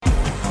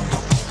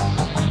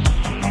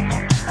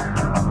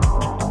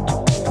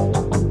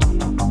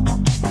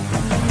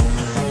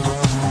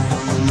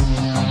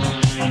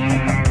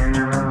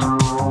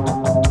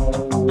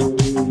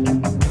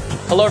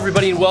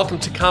everybody, and welcome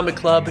to Comic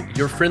Club,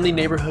 your friendly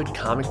neighborhood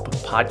comic book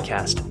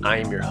podcast. I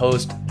am your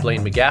host,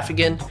 Blaine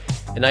McGaffigan,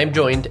 and I'm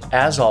joined,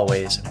 as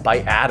always,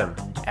 by Adam,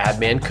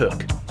 Adman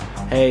Cook.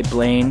 Hey,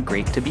 Blaine,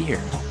 great to be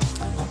here.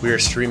 We are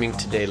streaming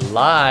today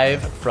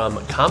live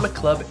from Comic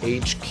Club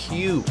HQ.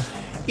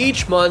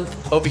 Each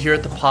month, over here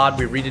at the pod,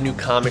 we read a new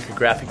comic or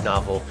graphic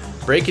novel,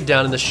 break it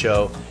down in the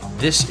show.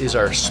 This is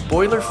our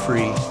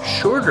spoiler-free,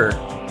 shorter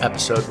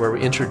episode where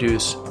we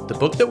introduce the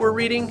book that we're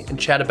reading and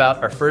chat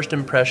about our first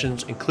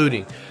impressions,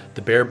 including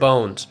the bare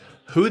bones,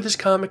 who this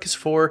comic is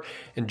for,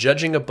 and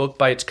judging a book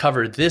by its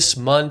cover. This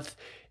month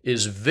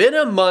is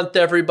Venom month,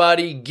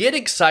 everybody. Get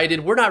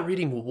excited. We're not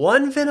reading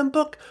one Venom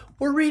book.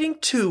 We're reading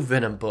two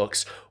Venom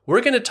books.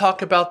 We're going to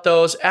talk about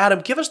those.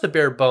 Adam, give us the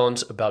bare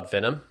bones about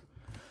Venom.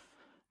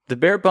 The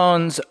bare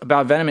bones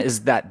about Venom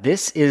is that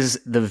this is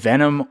the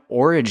Venom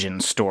origin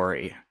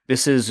story.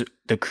 This is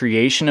the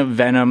creation of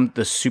Venom,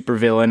 the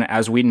supervillain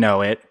as we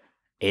know it,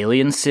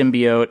 alien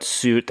symbiote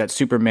suit that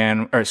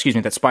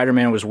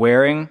Spider-Man was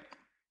wearing,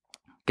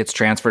 gets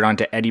transferred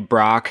onto Eddie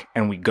Brock,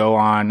 and we go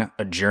on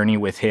a journey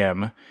with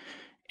him.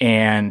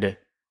 And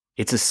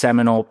it's a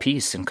seminal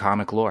piece in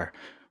comic lore.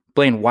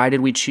 Blaine, why did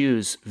we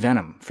choose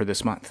Venom for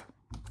this month?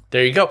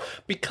 There you go.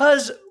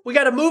 Because we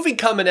got a movie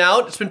coming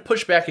out. It's been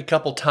pushed back a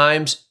couple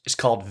times. It's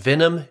called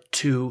Venom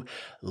 2,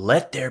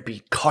 Let There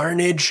Be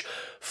Carnage.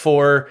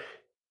 For,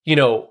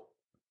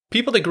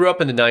 people that grew up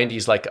in the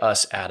 90s like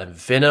us, Adam,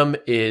 Venom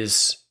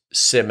is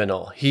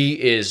seminal.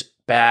 He is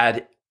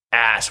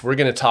badass. We're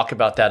going to talk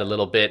about that a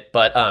little bit.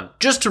 But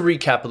just to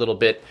recap a little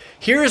bit,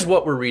 here is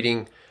what we're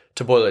reading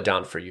to boil it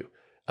down for you.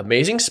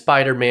 Amazing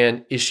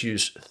Spider-Man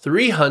issues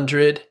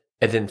 300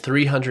 and then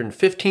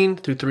 315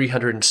 through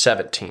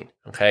 317,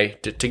 okay?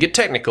 To get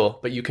technical,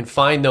 but you can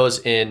find those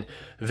in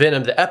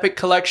Venom, the Epic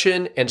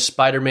Collection, and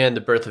Spider-Man,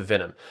 The Birth of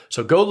Venom.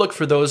 So go look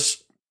for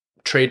those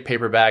trade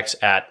paperbacks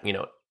at,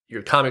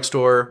 your comic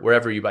store,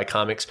 wherever you buy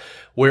comics.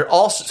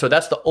 So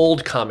that's the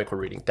old comic we're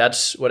reading.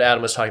 That's what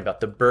Adam was talking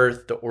about, the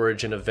birth, the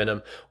origin of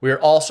Venom. We're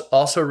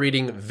also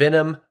reading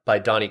Venom by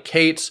Donny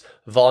Cates,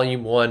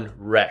 Volume 1,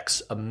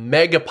 Rex, a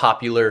mega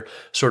popular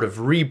sort of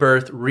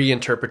rebirth,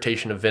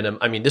 reinterpretation of Venom.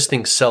 I mean, this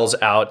thing sells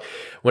out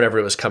whenever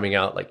it was coming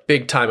out, like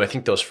big time. I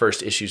think those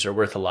first issues are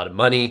worth a lot of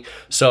money.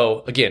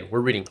 So again, we're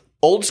reading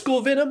old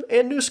school Venom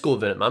and new school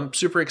Venom. I'm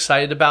super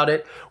excited about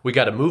it. We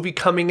got a movie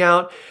coming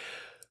out.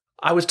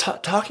 I was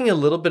talking a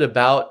little bit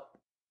about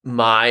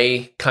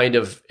my kind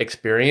of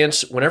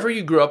experience. Whenever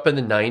you grew up in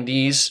the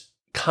 90s,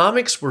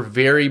 comics were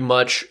very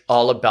much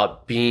all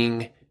about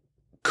being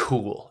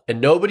cool.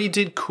 And nobody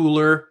did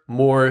cooler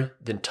more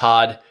than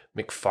Todd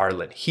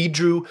McFarlane. He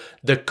drew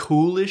the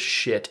coolest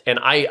shit. And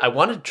I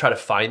wanted to try to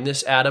find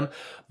this, Adam,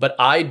 but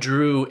I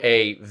drew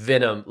a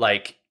Venom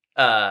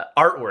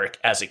artwork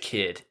as a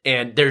kid.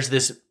 And there's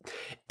this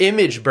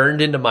image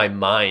burned into my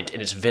mind,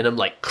 and it's Venom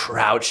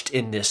crouched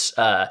in this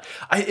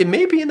it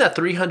may be in that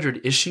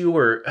 300 issue,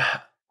 or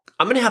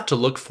I'm gonna have to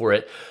look for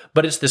it,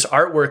 but it's this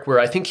artwork where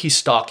I think he's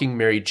stalking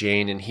Mary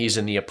Jane and he's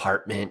in the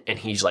apartment and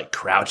he's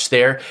crouched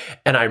there.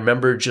 And I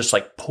remember just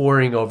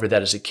poring over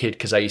that as a kid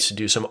because I used to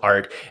do some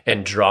art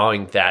and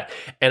drawing that.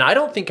 And I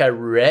don't think I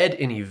read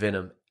any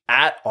Venom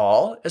at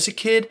all as a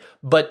kid,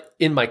 but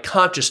in my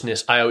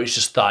consciousness, I always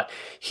just thought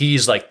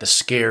he's the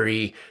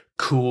scary,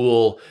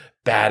 cool,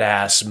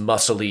 badass,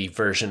 muscly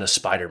version of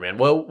Spider-Man.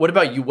 Well, what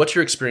about you? What's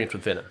your experience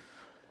with Venom?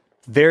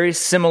 Very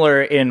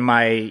similar in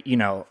my,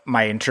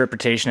 my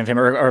interpretation of him,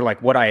 or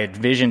what I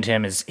envisioned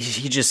him is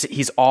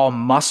he's all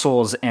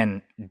muscles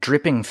and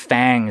dripping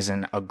fangs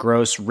and a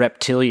gross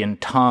reptilian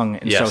tongue.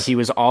 And so he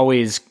was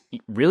always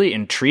really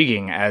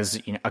intriguing as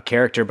a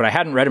character, but I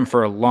hadn't read him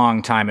for a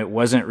long time. It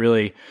wasn't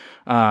really,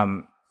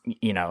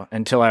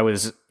 until I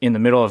was in the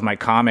middle of my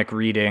comic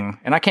reading,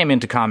 and I came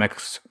into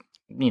comics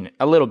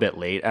a little bit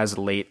late, as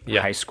a late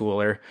high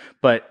schooler,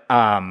 but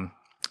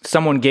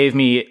someone gave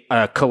me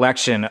a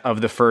collection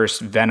of the first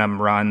Venom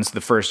runs,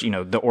 the first,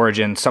 the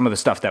origin, some of the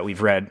stuff that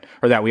we've read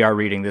or that we are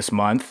reading this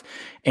month.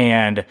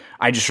 And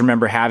I just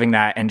remember having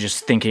that and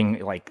just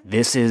thinking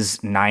this is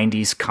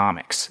 90s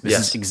comics. This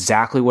is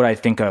exactly what I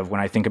think of when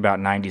I think about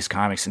 90s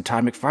comics. And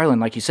Todd McFarlane,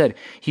 like you said,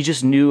 he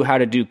just knew how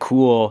to do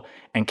cool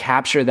and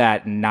capture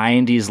that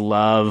 90s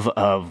love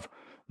of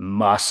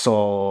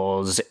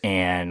muscles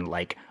and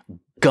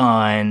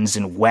guns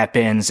and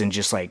weapons, and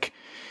just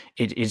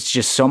it's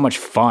just so much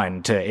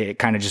fun it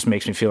kind of just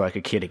makes me feel like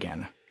a kid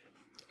again.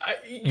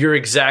 You're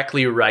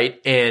exactly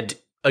right. And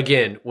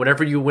again,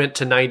 whenever you went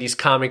to 90s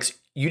comics,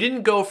 you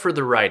didn't go for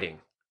the writing.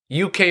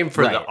 You came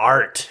for the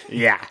art.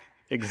 Yeah,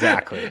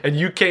 exactly. And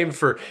you came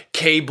for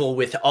Cable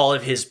with all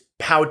of his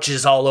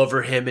pouches all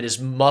over him and his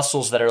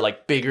muscles that are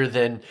bigger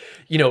than,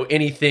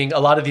 anything. A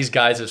lot of these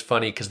guys, is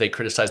funny because they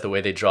criticize the way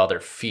they draw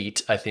their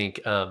feet. I think,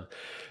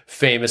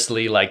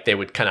 famously, they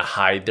would kind of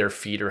hide their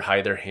feet or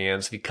hide their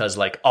hands because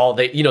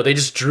they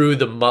just drew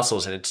the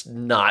muscles and it's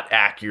not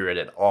accurate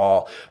at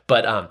all.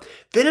 But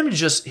Venom,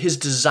 his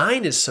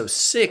design is so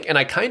sick. And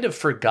I kind of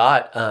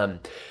forgot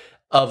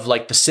of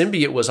like the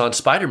symbiote was on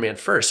Spider-Man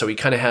first. So he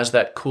kind of has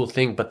that cool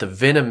thing. But the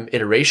Venom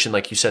iteration,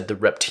 like you said, the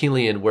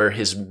reptilian where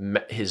his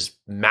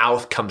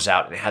mouth comes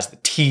out and it has the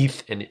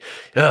teeth and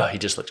he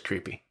just looks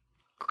creepy.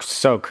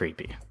 So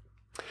creepy.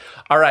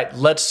 All right,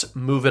 let's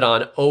move it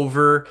on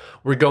over.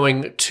 We're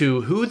going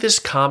to who this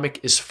comic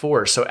is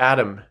for. So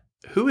Adam,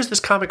 who is this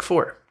comic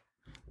for?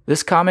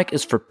 This comic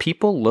is for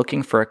people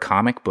looking for a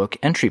comic book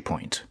entry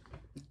point.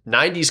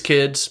 90s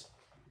kids.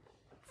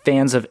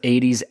 Fans of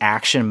 80s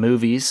action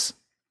movies.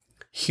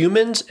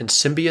 Humans and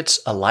symbiotes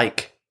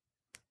alike.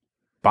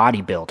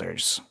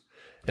 Bodybuilders.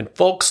 And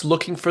folks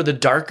looking for the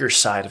darker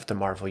side of the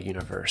Marvel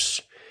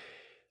Universe.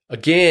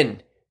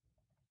 Again,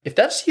 if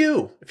that's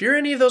you, if you're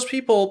any of those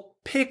people,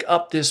 pick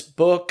up this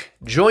book.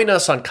 Join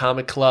us on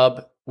Comic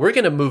Club. We're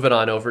going to move it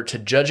on over to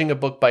judging a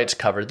book by its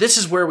cover. This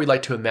is where we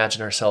like to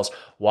imagine ourselves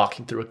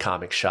walking through a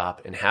comic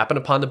shop and happen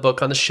upon the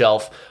book on the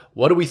shelf.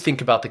 What do we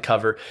think about the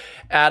cover?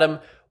 Adam,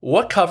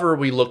 what cover are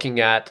we looking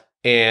at?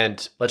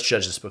 And let's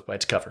judge this book by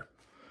its cover.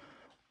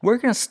 We're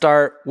going to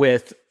start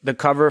with the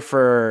cover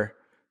for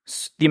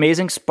The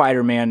Amazing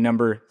Spider-Man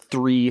number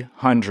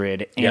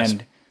 300. Yes.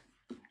 And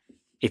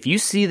if you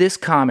see this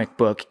comic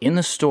book in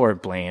the store,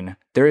 Blaine,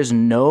 there is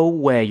no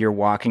way you're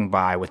walking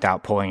by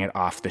without pulling it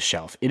off the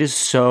shelf. It is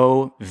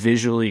so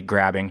visually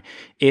grabbing.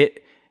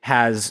 It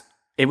was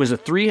a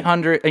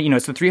 300,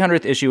 it's the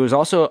 300th issue. It was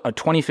also a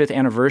 25th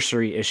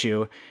anniversary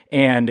issue.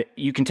 And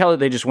you can tell that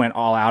they just went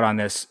all out on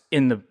this.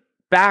 In the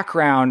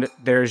background,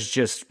 there's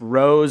just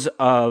rows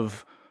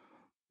of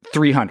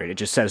 300. It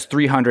just says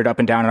 300 up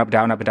and down and up,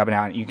 down, up and down and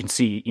down. You can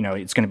see,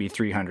 it's going to be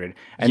 300.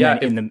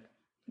 And then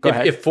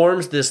it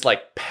forms this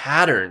like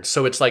pattern.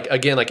 So it's like,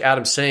 again, like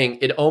Adam's saying,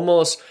 it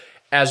almost,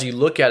 as you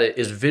look at it,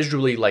 is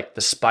visually like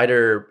the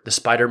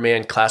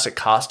Spider-Man classic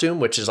costume,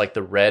 which is like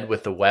the red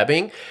with the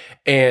webbing.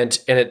 And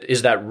it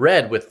is that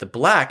red with the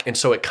black. And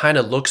so it kind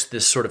of looks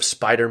this sort of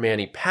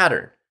Spider-Man-y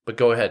pattern. But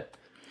go ahead.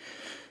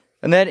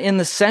 And then in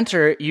the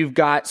center, you've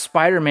got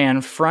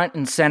Spider-Man front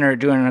and center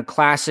doing a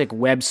classic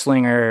web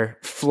slinger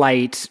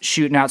flight,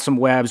 shooting out some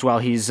webs while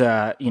he's,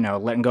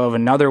 letting go of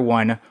another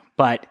one.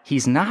 But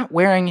he's not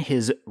wearing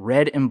his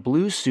red and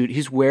blue suit.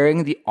 He's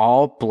wearing the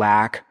all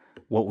black,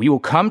 what we will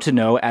come to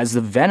know as the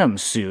Venom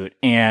suit.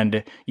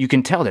 And you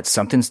can tell that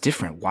something's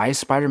different. Why is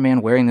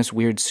Spider-Man wearing this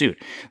weird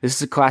suit? This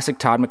is a classic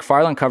Todd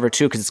McFarlane cover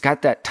too, because it's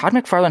got that, Todd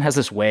McFarlane has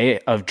this way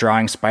of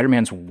drawing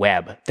Spider-Man's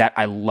web that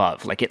I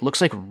love. Like it looks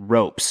like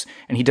ropes,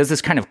 and he does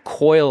this kind of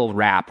coil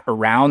wrap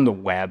around the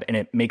web, and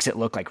it makes it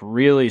look like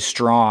really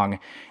strong.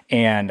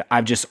 And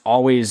I've just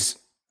always,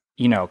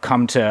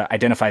 come to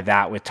identify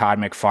that with Todd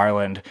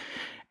McFarlane.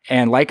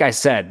 And like I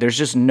said, there's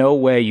just no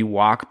way you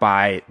walk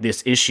by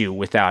this issue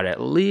without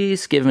at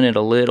least giving it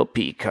a little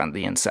peek on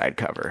the inside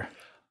cover.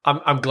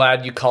 I'm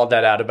glad you called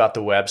that out about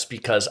the webs,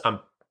 because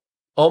I'm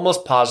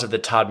almost positive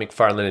that Todd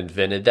McFarlane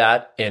invented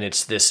that, and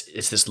it's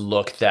this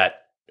look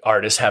that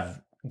artists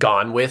have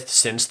gone with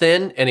since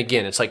then. And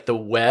again, it's like the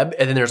web,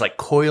 and then there's like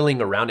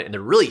coiling around it, and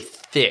they're really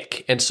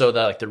thick, and so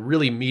the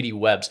really meaty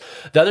webs.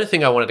 The other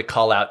thing I wanted to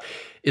call out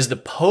is the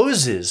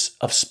poses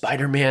of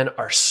Spider-Man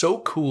are so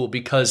cool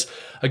because,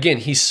 again,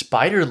 he's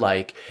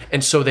spider-like,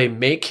 and so they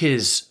make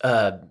his,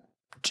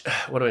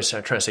 what am I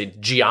trying to say,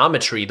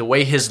 geometry, the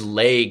way his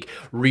leg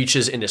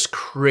reaches in this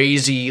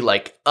crazy,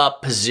 like,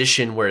 up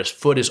position where his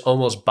foot is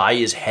almost by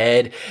his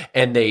head,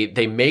 and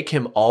they make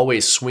him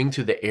always swing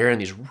through the air in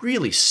these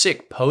really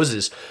sick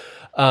poses.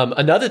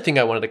 Another thing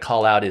I wanted to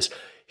call out is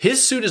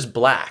his suit is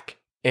black,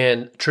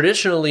 and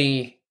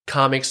traditionally,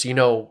 comics,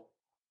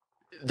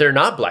 they're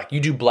not black. You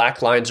do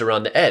black lines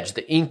around the edge.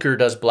 The inker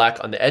does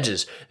black on the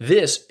edges.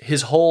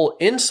 His whole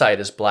inside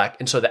is black.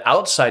 And so the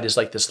outside is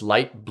like this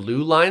light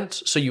blue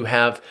lines. So you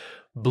have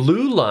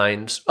blue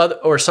lines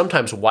or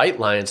sometimes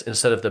white lines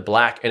instead of the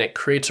black. And it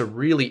creates a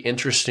really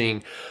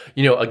interesting,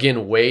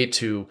 again, way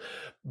to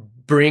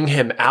bring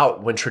him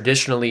out when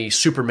traditionally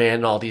Superman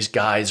and all these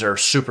guys are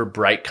super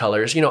bright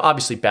colors.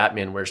 Obviously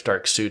Batman wears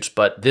dark suits,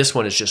 but this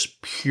one is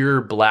just pure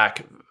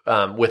black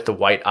with the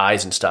white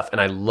eyes and stuff.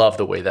 And I love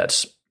the way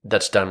that's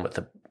done with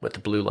the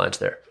blue lines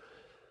there.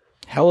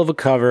 Hell of a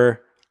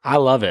cover. I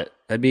love it.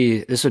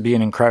 This would be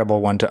an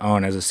incredible one to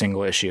own as a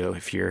single issue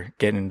if you're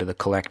getting into the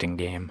collecting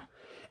game.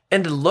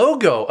 And the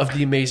logo of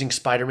the Amazing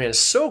Spider-Man is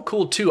so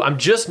cool too. I'm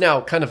just now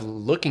kind of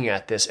looking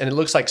at this, and it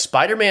looks like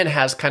Spider-Man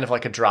has kind of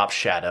like a drop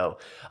shadow.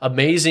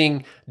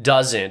 Amazing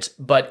doesn't,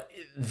 but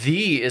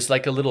the is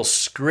like a little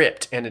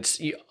script, and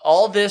it's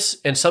all this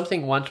and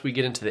something once we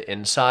get into the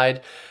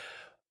inside.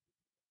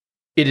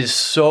 It is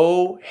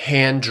so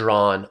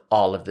hand-drawn,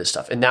 all of this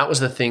stuff. And that was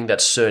the thing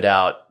that stood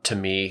out to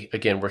me.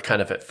 Again, we're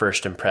kind of at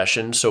first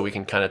impression, so we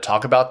can kind of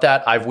talk about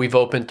that. We've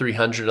opened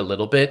 300 a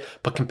little bit,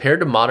 but compared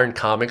to modern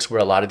comics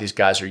where a lot of these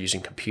guys are using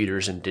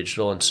computers and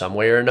digital in some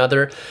way or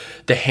another,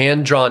 the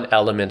hand-drawn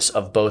elements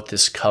of both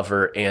this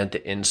cover and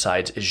the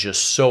insides is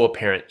just so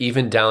apparent,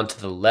 even down to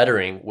the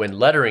lettering, when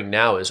lettering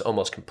now is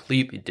almost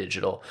completely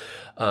digital.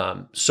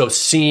 So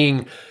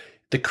seeing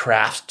the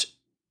craft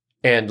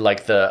And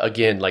like the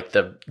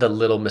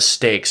little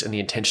mistakes and the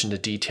attention to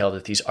detail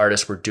that these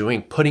artists were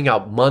doing, putting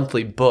out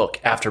monthly book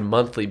after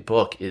monthly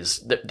book,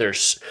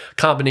 there's a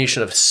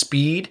combination of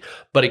speed,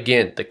 but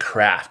again, the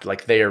craft,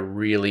 like they are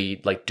really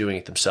like doing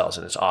it themselves,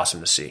 and it's awesome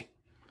to see.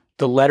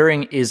 The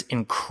lettering is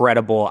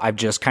incredible. I've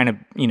just kind of,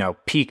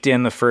 peeked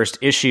in the first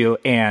issue,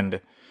 and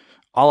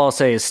all I'll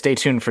say is stay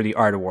tuned for the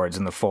art awards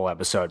in the full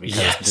episode,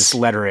 because this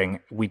lettering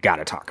we got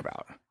to talk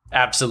about.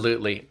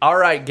 Absolutely. All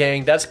right,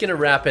 gang, that's going to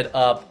wrap it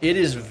up. It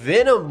is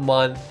Venom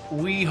month.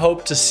 We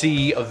hope to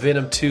see a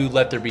Venom 2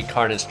 Let There Be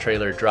Carnage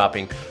trailer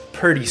dropping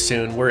pretty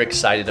soon. We're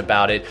excited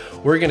about it.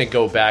 We're going to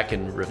go back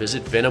and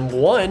revisit Venom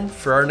 1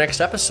 for our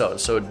next episode.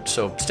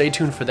 So stay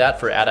tuned for that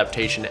for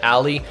Adaptation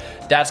Alley.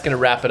 That's going to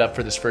wrap it up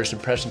for this First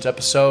Impressions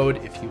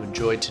episode. If you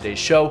enjoyed today's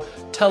show,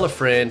 tell a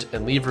friend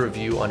and leave a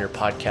review on your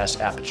podcast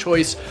app of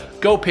choice.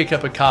 Go pick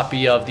up a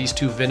copy of these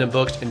 2 Venom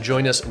books and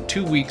join us in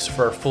 2 weeks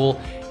for our full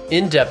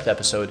in-depth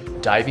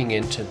episode diving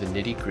into the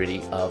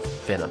nitty-gritty of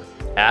Venom.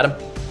 Adam?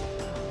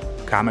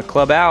 Comic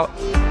Club out.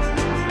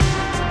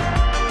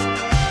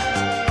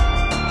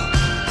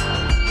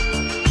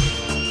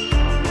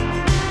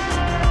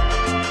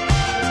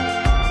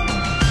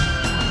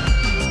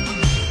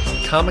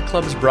 Comic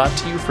Club is brought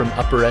to you from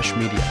Upper Esh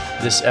Media.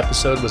 This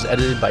episode was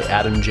edited by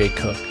Adam J.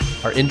 Cook.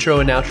 Our intro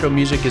and outro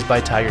music is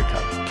by Tiger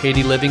Cub.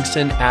 Katie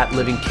Livingston at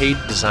Living Kate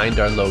designed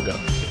our logo.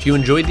 If you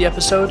enjoyed the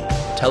episode,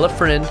 tell a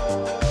friend,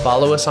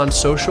 follow us on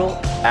social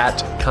at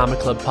Comic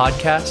Club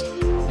Podcast,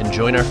 and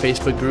join our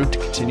Facebook group to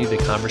continue the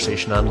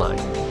conversation online.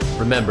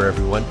 Remember,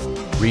 everyone,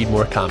 read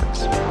more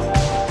comics.